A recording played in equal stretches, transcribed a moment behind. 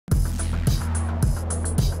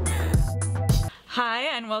Hi,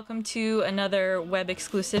 and welcome to another web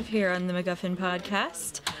exclusive here on the MacGuffin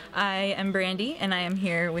Podcast. I am Brandi, and I am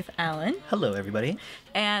here with Allen. Hello, everybody.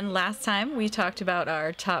 And last time we talked about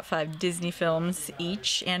our top 5 Disney films,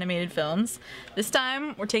 each animated films. This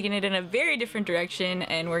time we're taking it in a very different direction,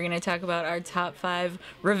 and we're going to talk about our top 5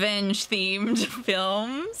 revenge-themed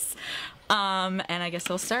films. And I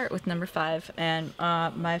guess I'll start with number 5. And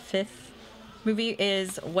my 5th movie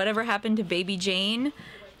is Whatever Happened to Baby Jane.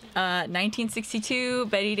 1962,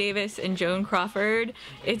 Bette Davis and Joan Crawford.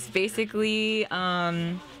 It's basically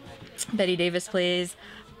Bette Davis plays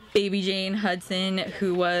Baby Jane Hudson,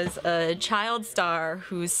 who was a child star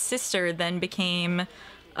whose sister then became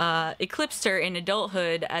eclipsed her in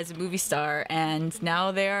adulthood as a movie star, and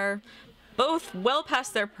now they're both well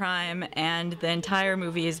past their prime, and the entire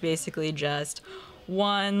movie is basically just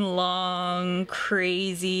one long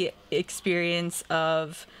crazy experience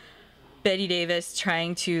of Bette Davis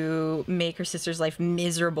trying to make her sister's life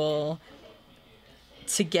miserable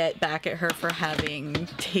to get back at her for having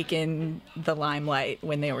taken the limelight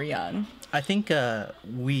when they were young. I think this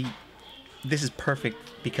is perfect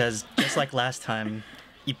because just like last time,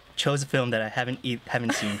 you chose a film that I haven't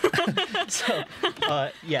seen.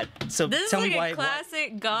 So this tell is me why. A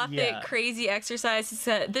classic gothic crazy exercise.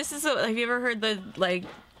 This is have you ever heard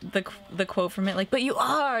the quote from it, like, but you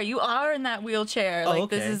are in that wheelchair, like,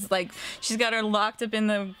 okay. This is like, she's got her locked up in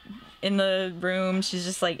the room, she's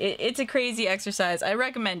just like, it's a crazy exercise. I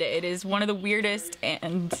recommend it. It is one of the weirdest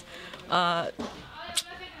and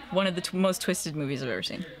one of the most twisted movies I've ever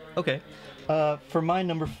seen. Okay. For my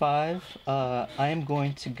number 5, I am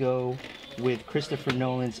going to go with Christopher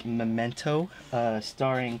Nolan's Memento,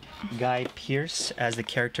 starring Guy Pearce as the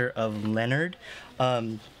character of Leonard.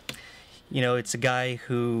 It's a guy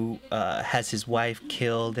who has his wife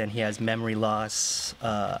killed and he has memory loss,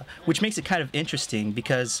 which makes it kind of interesting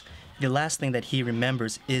because the last thing that he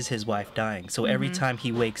remembers is his wife dying. So every time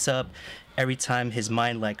he wakes up, every time his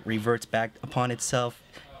mind reverts back upon itself,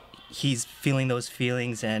 he's feeling those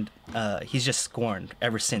feelings, and he's just scorned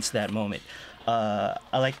ever since that moment. I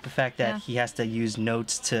like the fact that he has to use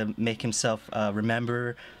notes to make himself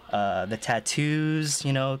remember. The tattoos,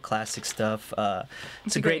 classic stuff.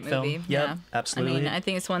 It's a great movie. film. Yep, absolutely. I mean, I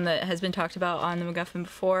think it's one that has been talked about on the MacGuffin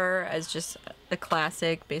before as just a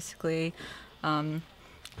classic, basically.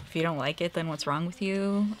 If you don't like it, then what's wrong with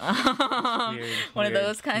you? One of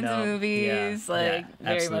those kinds of movies. Very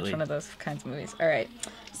much one of those kinds of movies. All right.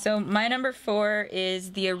 So my number 4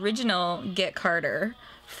 is the original Get Carter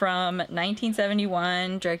from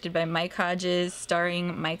 1971, directed by Mike Hodges,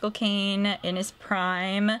 starring Michael Caine in his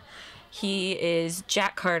prime. He is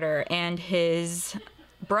Jack Carter, and his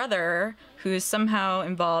brother, who is somehow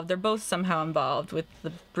involved, they're both somehow involved with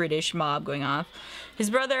the British mob going off. His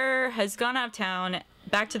brother has gone out of town,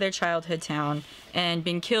 back to their childhood town, and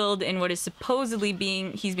been killed in what is supposedly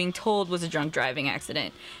he's being told was a drunk driving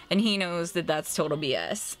accident. And he knows that that's total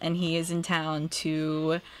BS, and he is in town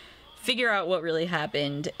to figure out what really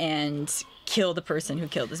happened and kill the person who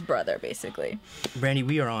killed his brother, basically. Brandi,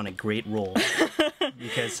 we are on a great roll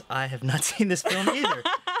because I have not seen this film either.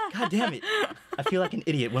 God damn it. I feel like an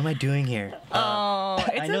idiot. What am I doing here? It's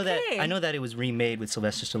I know okay. I know that it was remade with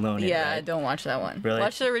Sylvester Stallone. Yeah, right? Don't watch that one. Really?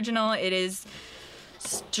 Watch the original. It is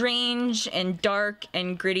strange and dark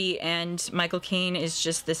and gritty, and Michael Caine is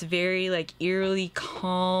just this very eerily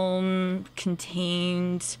calm,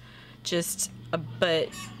 contained, but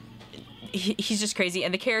he's just crazy,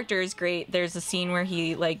 and the character is great. There's a scene where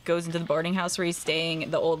he goes into the boarding house where he's staying.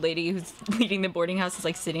 The old lady who's leading the boarding house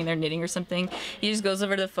is sitting there knitting or something. He just goes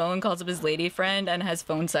over to the phone, calls up his lady friend, and has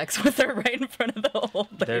phone sex with her right in front of the old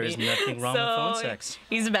lady. There is nothing wrong with phone sex.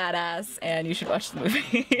 He's a badass, and you should watch the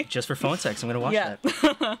movie. Just for phone sex, I'm gonna watch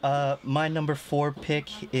that. My number 4 pick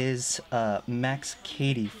is Max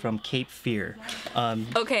Cady from Cape Fear.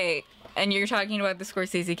 Okay. And you're talking about the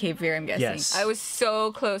Scorsese Cape Fear, I'm guessing. Yes. I was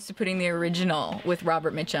so close to putting the original with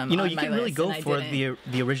Robert Mitchum on you my can really list, go for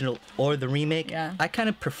the original or the remake. Yeah. I kind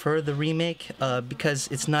of prefer the remake because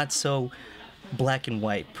it's not so black and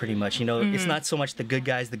white, pretty much. It's not so much the good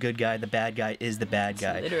guy's the good guy, the bad guy is the bad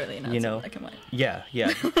guy. It's literally not so black and white. Yeah.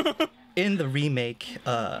 In the remake,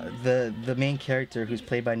 the main character, who's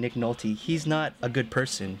played by Nick Nolte, he's not a good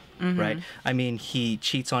person, right? I mean, he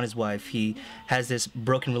cheats on his wife. He has this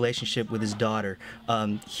broken relationship with his daughter.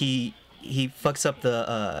 He fucks up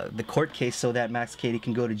the court case so that Max Cady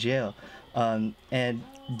can go to jail. And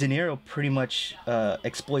De Niro pretty much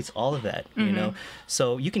exploits all of that,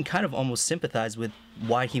 So you can kind of almost sympathize with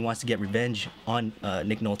why he wants to get revenge on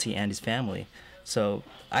Nick Nolte and his family. So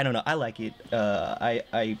I don't know. I like it.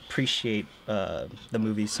 I appreciate the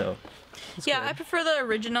movie. So yeah, good. I prefer the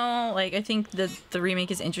original. Like, I think the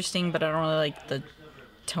remake is interesting, but I don't really like the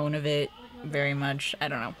tone of it very much. I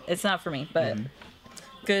don't know. It's not for me, but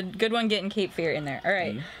good one getting Cape Fear in there. All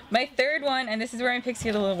right. My third one, and this is where my picks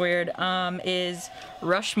get a little weird, is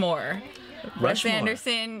Rushmore. Wes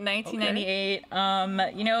Anderson, 1998.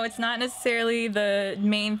 Okay. You know, it's not necessarily the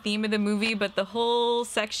main theme of the movie, but the whole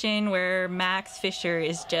section where Max Fisher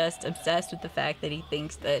is just obsessed with the fact that he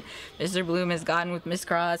thinks that Mr. Bloom has gotten with Miss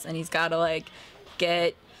Cross, and he's got to, like,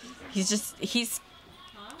 he's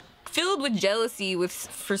filled with jealousy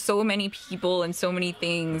for so many people and so many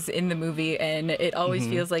things in the movie, and it always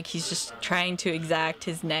feels like he's just trying to exact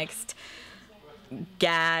his next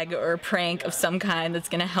gag or prank of some kind that's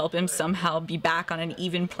going to help him somehow be back on an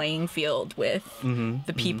even playing field with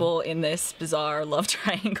the people in this bizarre love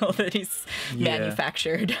triangle that he's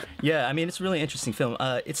manufactured. Yeah, I mean, it's a really interesting film.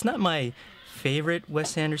 It's not my favorite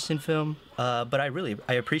Wes Anderson film, but I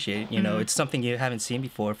appreciate it. You know, it's something you haven't seen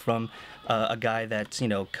before from a guy that's, you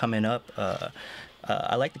know, coming up.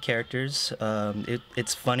 I like the characters.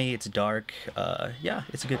 It's funny. It's dark. Yeah,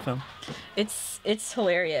 it's a good film. It's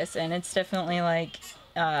hilarious, and it's definitely like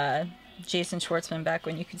Jason Schwartzman back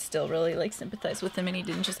when you could still really like sympathize with him, and he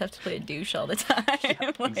didn't just have to play a douche all the time.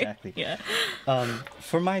 Yeah, like, exactly. Yeah.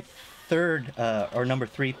 For my third or number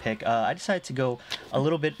 3 pick, I decided to go a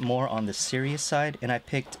little bit more on the serious side, and I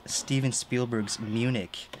picked Steven Spielberg's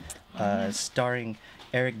Munich, starring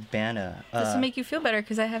Eric Bana. This will make you feel better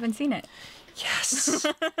because I haven't seen it. Yes.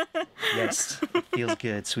 Yes. It feels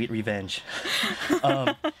good. Sweet revenge.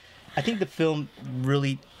 I think the film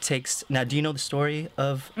really takes... Now, do you know the story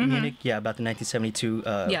of Munich? Yeah, about the 1972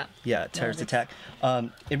 terrorist attack.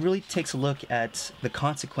 It really takes a look at the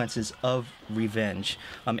consequences of revenge.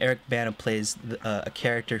 Eric Bana plays a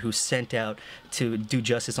character who's sent out to do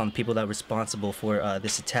justice on the people that were responsible for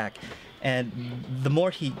this attack. And the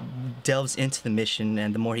more he delves into the mission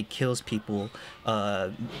and the more he kills people...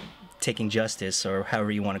 taking justice, or however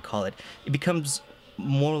you want to call it, it becomes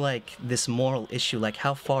more like this moral issue, like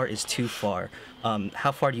how far is too far?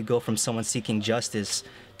 How far do you go from someone seeking justice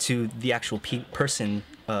to the actual person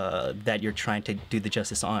that you're trying to do the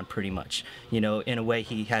justice on, pretty much? You know, in a way,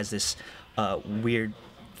 he has this weird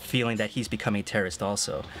feeling that he's becoming a terrorist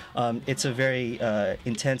also. It's a very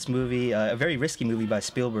intense movie, a very risky movie by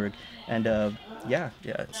Spielberg, and yeah,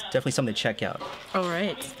 it's definitely something to check out. All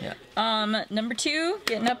right. Yeah. Number 2,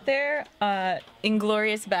 getting up there,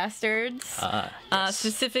 Inglourious Bastards. Yes.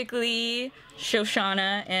 Specifically,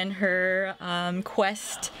 Shoshana and her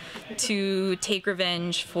quest to take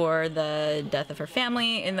revenge for the death of her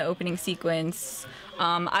family in the opening sequence.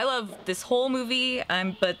 I love this whole movie,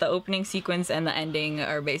 but the opening sequence and the ending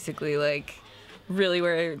are basically like really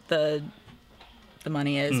where the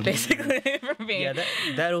money is, basically, for me. Yeah,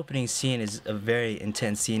 that opening scene is a very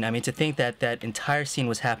intense scene. I mean, to think that that entire scene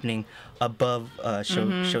was happening above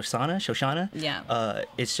Shoshana. Yeah.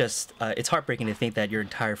 It's just, it's heartbreaking to think that your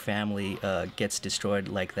entire family gets destroyed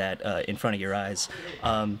like that in front of your eyes.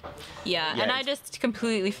 Yeah, and I just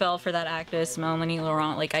completely fell for that actress, Melanie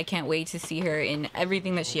Laurent. Like, I can't wait to see her in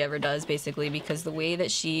everything that she ever does, basically, because the way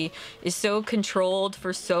that she is so controlled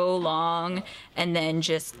for so long and then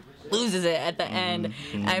just loses it at the end.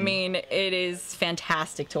 I mean, it is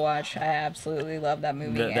fantastic to watch. I absolutely love that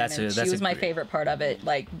movie. She was my favorite part of it,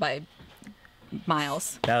 like, by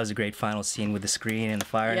miles. That was a great final scene with the screen and the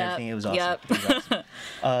fire and everything. It was awesome. Yep. It was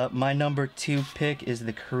awesome. My number 2 pick is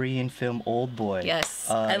the Korean film Old Boy. Yes.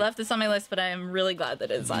 I left this on my list, but I am really glad that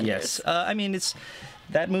it's on yours. Yes. I mean, it's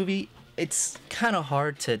that movie. It's kind of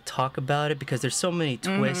hard to talk about it because there's so many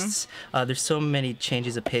twists. There's so many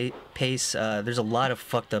changes of pace. There's a lot of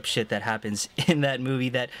fucked up shit that happens in that movie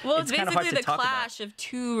that it's kind of hard to talk about. Well, it's basically the clash of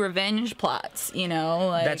 2 revenge plots, you know?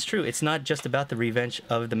 Like... That's true. It's not just about the revenge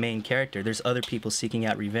of the main character. There's other people seeking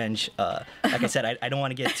out revenge. Like I said, I don't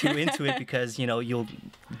want to get too into it because, you know, you'll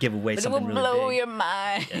give away something really big. It will blow your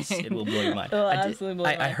mind. Yes, it will blow your mind. It will absolutely blow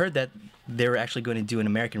your mind. I heard that they were actually going to do an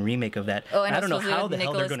American remake of that. Oh, and I don't know how the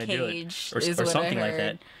hell they're going to do it. Or something like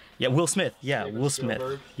that. Yeah, Will Smith. Yeah, Will Smith.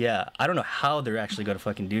 Yeah, I don't know how they're actually going to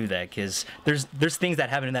fucking do that because there's things that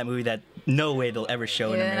happen in that movie that no way they'll ever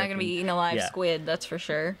show in American. They're not going to be eating a live squid, that's for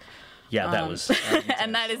sure. Yeah, that was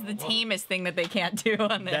and that is the tamest thing that they can't do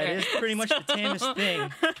on there. That is pretty much the tamest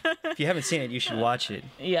thing. If you haven't seen it, you should watch it.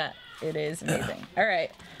 Yeah, it is amazing. All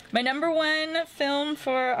right. My number 1 film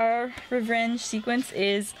for our revenge sequence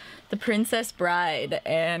is The Princess Bride.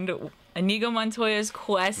 And Inigo Montoya's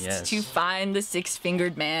quest to find the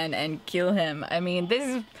six-fingered man and kill him. I mean, this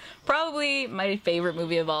is probably my favorite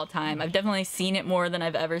movie of all time. I've definitely seen it more than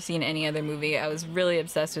I've ever seen any other movie. I was really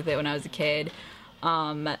obsessed with it when I was a kid.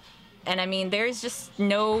 And I mean, there's just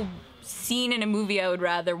no scene in a movie I would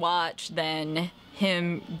rather watch than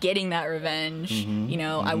him getting that revenge. You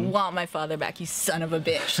know, I want my father back, you son of a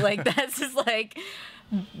bitch. Like, that's just like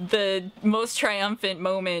the most triumphant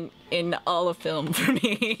moment in all of film for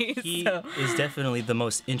me. He is definitely the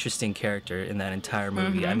most interesting character in that entire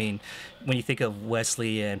movie. I mean, when you think of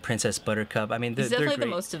Wesley and Princess Buttercup, I mean, he's definitely the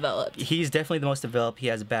most developed. He's definitely the most developed. He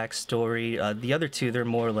has a backstory. The other two, they're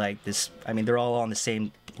more like this. I mean, they're all on the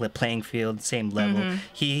same playing field, same level.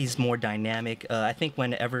 He's more dynamic. I think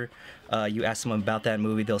whenever you ask someone about that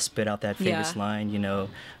movie, they'll spit out that famous line, you know.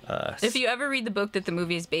 If you ever read the book that the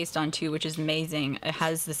movie is based on too, which is amazing, it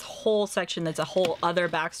has this whole section that's a whole other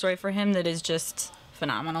backstory for him that is just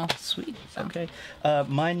phenomenal. Sweet. So. Okay.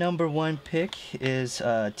 My number one pick is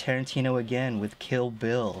Tarantino again with Kill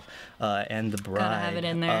Bill and The Bride. Gotta have it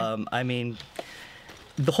in there. I mean,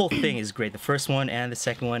 the whole thing is great. The first one and the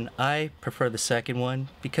second one. I prefer the second one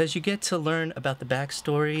because you get to learn about the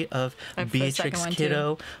backstory of Beatrix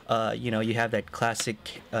Kiddo. You know, you have that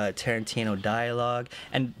classic Tarantino dialogue,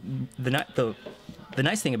 and the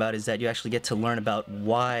nice thing about it is that you actually get to learn about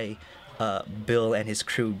why Bill and his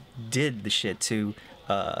crew did the shit to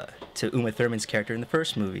Uma Thurman's character in the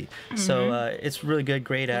first movie. So it's really good,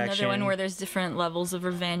 great action. Another one where there's different levels of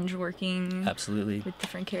revenge working. Absolutely. With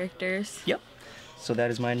different characters. Yep. So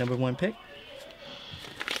that is my number one pick.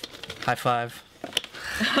 High five.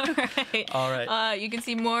 All right. You can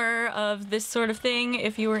see more of this sort of thing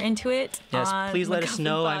if you were into it. Yes, on please let us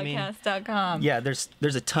know. I mean, yeah, there's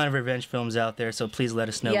a ton of revenge films out there, so please let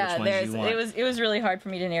us know which ones you want. It was really hard for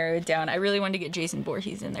me to narrow it down. I really wanted to get Jason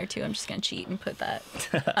Voorhees in there too. I'm just gonna cheat and put that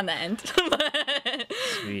on the end.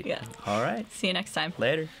 Sweet. Yeah. All right. See you next time.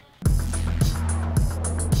 Later.